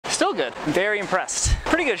Still good. I'm very impressed.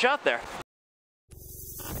 Pretty good shot there.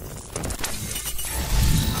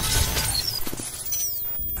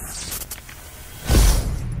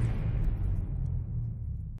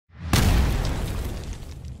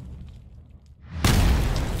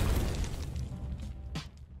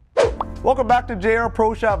 Welcome back to JR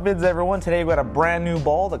Pro Shop Vids, everyone. Today we got a brand new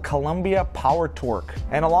ball, the Columbia Power Torq.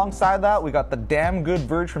 And alongside that, we got the Damn Good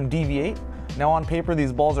Verge from DV8. Now on paper,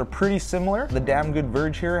 these balls are pretty similar. The Damn Good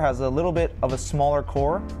Verge here has a little bit of a smaller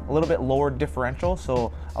core, a little bit lower differential,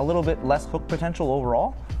 so a little bit less hook potential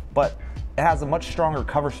overall, but it has a much stronger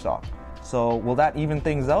cover stock. So will that even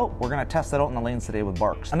things out? We're gonna test that out in the lanes today with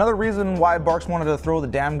Barks. Another reason why Barks wanted to throw the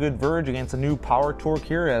Damn Good Verge against a new Power Torq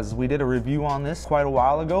here, as we did a review on this quite a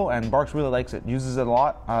while ago, and Barks really likes it, uses it a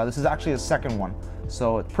lot. This is actually his second one.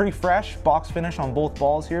 So it's pretty fresh, box finish on both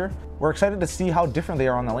balls here. We're excited to see how different they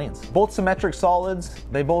are on the lanes. Both symmetric solids,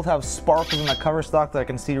 they both have sparkles in the cover stock that I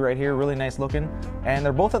can see right here, really nice looking. And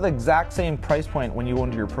they're both at the exact same price point when you go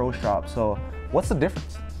into your pro shop. So what's the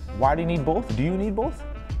difference? Why do you need both? Do you need both?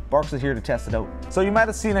 Barks is here to test it out. So you might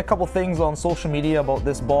have seen a couple things on social media about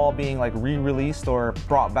this ball being like re-released or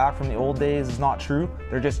brought back from the old days. It's not true.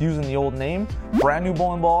 They're just using the old name. Brand new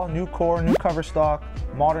bowling ball, new core, new cover stock,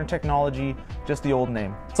 modern technology, just the old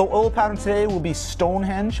name. So oil pattern today will be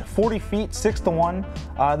Stonehenge, 40 feet,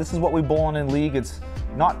 6-1. This is what we bowl in league. It's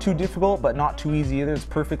not too difficult, but not too easy either. It's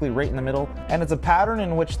perfectly right in the middle. And it's a pattern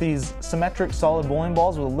in which these symmetric solid bowling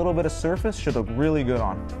balls with a little bit of surface should look really good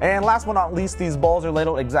on. And last but not least, these balls are laid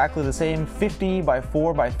out exactly the same, 50 by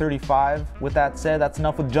 4 by 35. With that said, that's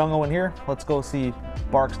enough with Jungo in here. Let's go see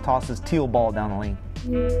Barks toss his teal ball down the lane.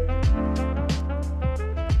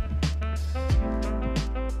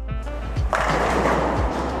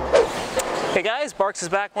 Hey guys, Barks is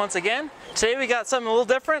back once again. Today we got something a little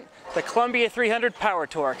different, the Columbia 300 Power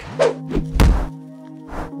Torq.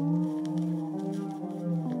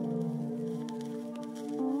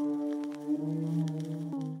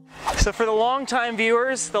 So for the long-time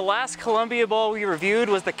viewers, the last Columbia ball we reviewed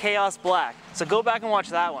was the Chaos Black. So go back and watch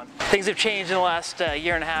that one. Things have changed in the last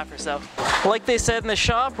year and a half or so. Like they said in the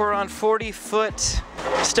shop, we're on 40-foot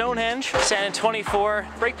Stonehenge, standing 24.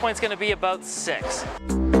 Breakpoint's gonna be about 6.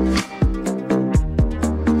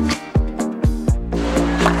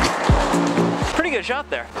 Good shot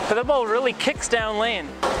there, but the ball really kicks down lane.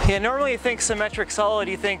 Yeah, normally you think symmetric solid,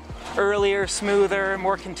 you think earlier, smoother,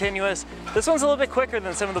 more continuous. This one's a little bit quicker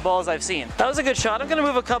than some of the balls I've seen. That was a good shot. I'm gonna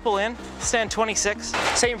move a couple in, stand 26,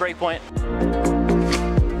 same break point.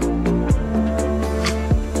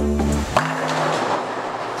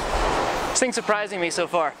 This thing's surprising me so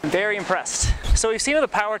far. I'm very impressed. So we've seen what the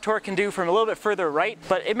Power Torq can do from a little bit further right,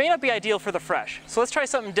 but it may not be ideal for the fresh. So let's try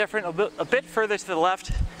something different, a bit further to the left,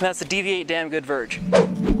 and that's the DV8 Damn Good Verge.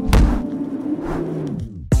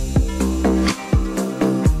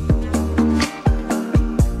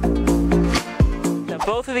 Now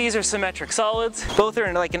both of these are symmetric solids. Both are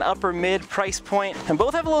in like an upper mid price point, and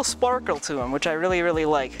both have a little sparkle to them, which I really, really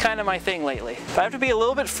like. Kind of my thing lately. But I have to be a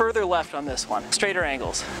little bit further left on this one, straighter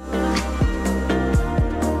angles.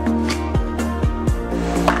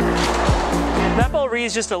 That ball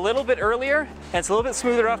reads just a little bit earlier, and it's a little bit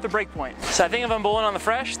smoother off the break point. So I think if I'm bowling on the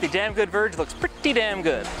fresh, the Damn Good Verge looks pretty damn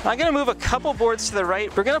good. I'm gonna move a couple boards to the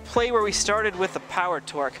right. We're gonna play where we started with the Power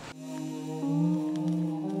Torq.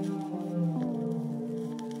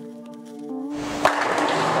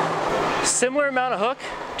 Similar amount of hook,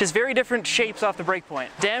 just very different shapes off the break point.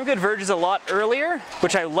 Damn Good Verge is a lot earlier,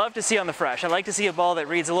 which I love to see on the fresh. I like to see a ball that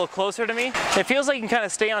reads a little closer to me. And it feels like you can kind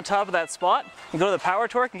of stay on top of that spot and go to the Power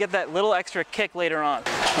Torq and get that little extra kick later on.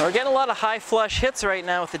 Now we're getting a lot of high flush hits right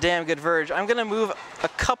now with the Damn Good Verge. I'm gonna move a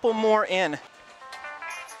couple more in.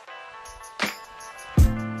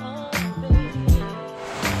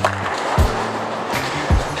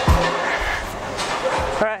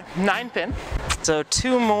 All right, 9 pin. So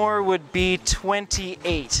 2 more would be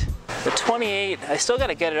 28. The 28, I still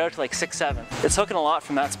gotta get it out to like 6, 7. It's hooking a lot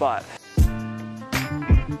from that spot.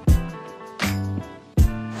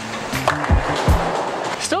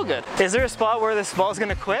 Still good. Is there a spot where this ball's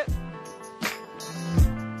gonna quit?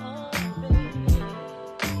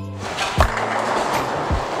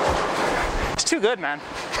 It's too good, man.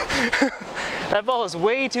 That ball is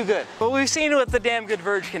way too good. But we've seen what the Damn Good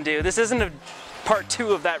Verge can do. This isn't a part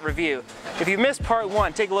 2 of that review. If you missed part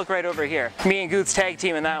 1, take a look right over here. Me and Goots tag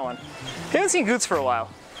team in that one. We haven't seen Goots for a while.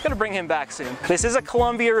 Gotta bring him back soon. This is a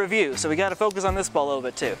Columbia review, so we gotta focus on this ball a little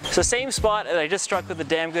bit too. So same spot that I just struck with the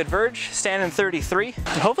Damn Good Verge, standing 33.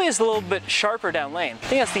 And hopefully it's a little bit sharper down lane. I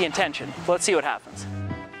think that's the intention. Let's see what happens.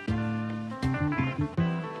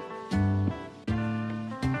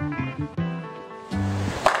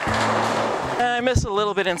 I missed a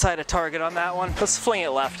little bit inside a target on that one. Let's fling it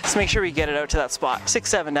left. Let's make sure we get it out to that spot.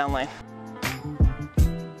 6-7 down lane.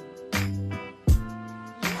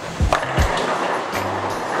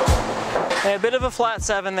 And a bit of a flat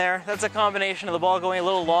 7 there. That's a combination of the ball going a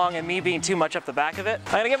little long and me being too much up the back of it.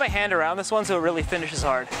 I'm gonna get my hand around this one so it really finishes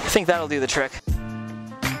hard. I think that'll do the trick.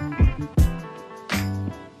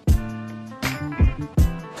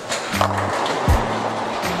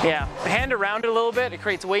 Yeah, hand around it a little bit, it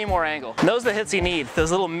creates way more angle. And those are the hits you need, those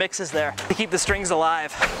little mixes there to keep the strings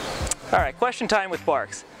alive. All right, question time with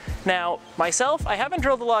Barks. Now, myself, I haven't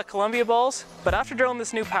drilled a lot of Columbia balls, but after drilling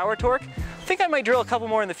this new Power Torq, I think I might drill a couple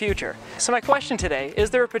more in the future. So my question today, is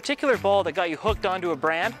there a particular ball that got you hooked onto a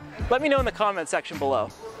brand? Let me know in the comment section below.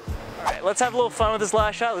 All right, let's have a little fun with this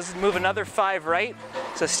last shot. Let's move another 5 right.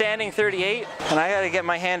 So standing 38, and I gotta get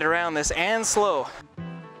my hand around this and slow.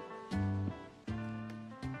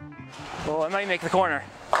 Oh, I might make the corner.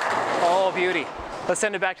 Oh, beauty. Let's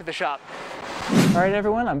send it back to the shop. All right,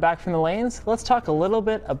 everyone, I'm back from the lanes. Let's talk a little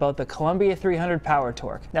bit about the Columbia 300 Power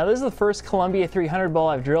Torq. Now, this is the first Columbia 300 ball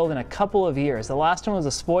I've drilled in a couple of years. The last one was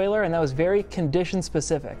a spoiler, and that was very condition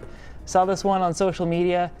specific. Saw this one on social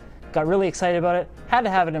media, got really excited about it, had to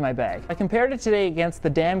have it in my bag. I compared it today against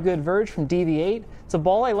the Damn Good Verge from DV8. It's a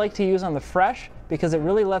ball I like to use on the fresh because it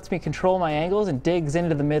really lets me control my angles and digs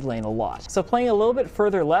into the mid lane a lot. So playing a little bit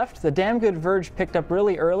further left, the Damn Good Verge picked up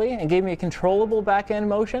really early and gave me a controllable back end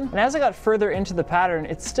motion. And as I got further into the pattern,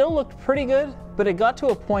 it still looked pretty good, but it got to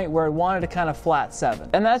a point where it wanted to kind of flat 7.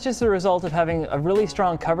 And that's just a result of having a really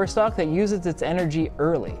strong cover stock that uses its energy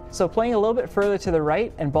early. So playing a little bit further to the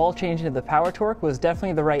right and ball change into the Power Torq was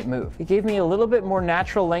definitely the right move. It gave me a little bit more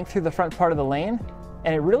natural length through the front part of the lane,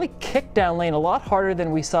 and it really kicked down lane a lot harder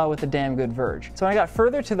than we saw with the Damn Good Verge. So when I got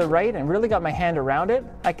further to the right and really got my hand around it,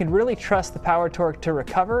 I could really trust the Power Torq to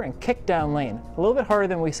recover and kick down lane, a little bit harder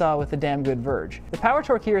than we saw with the Damn Good Verge. The Power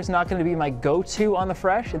Torq here is not going to be my go-to on the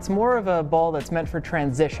fresh. It's more of a ball that's meant for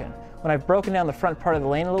transition, when I've broken down the front part of the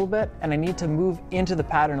lane a little bit and I need to move into the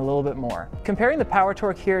pattern a little bit more. Comparing the Power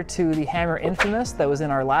Torq here to the Hammer Infamous that was in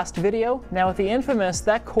our last video, now with the Infamous,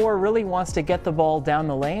 that core really wants to get the ball down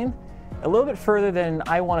the lane a little bit further than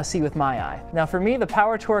I want to see with my eye. Now for me, the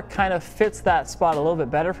Power Torq kind of fits that spot a little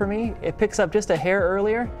bit better for me. It picks up just a hair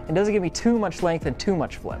earlier and doesn't give me too much length and too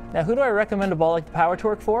much flip. Now who do I recommend a ball like the Power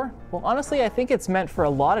Torq for? Well, honestly, I think it's meant for a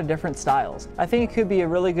lot of different styles. I think it could be a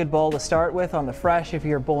really good ball to start with on the fresh if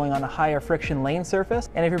you're bowling on a higher friction lane surface.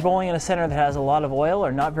 And if you're bowling in a center that has a lot of oil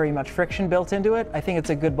or not very much friction built into it, I think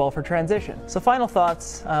it's a good ball for transition. So final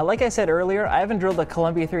thoughts, like I said earlier, I haven't drilled a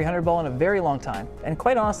Columbia 300 ball in a very long time. And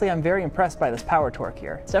quite honestly, I'm very impressed by this Power Torq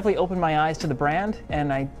here. It's definitely opened my eyes to the brand,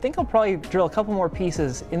 and I think I'll probably drill a couple more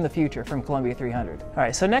pieces in the future from Columbia 300. All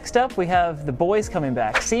right, so next up we have the boys coming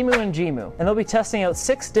back, Simu and Jimu, and they'll be testing out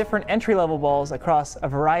 6 different entry-level balls across a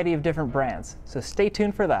variety of different brands. So stay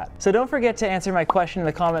tuned for that. So don't forget to answer my question in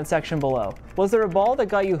the comment section below. Was there a ball that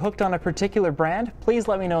got you hooked on a particular brand? Please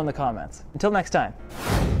let me know in the comments. Until next time.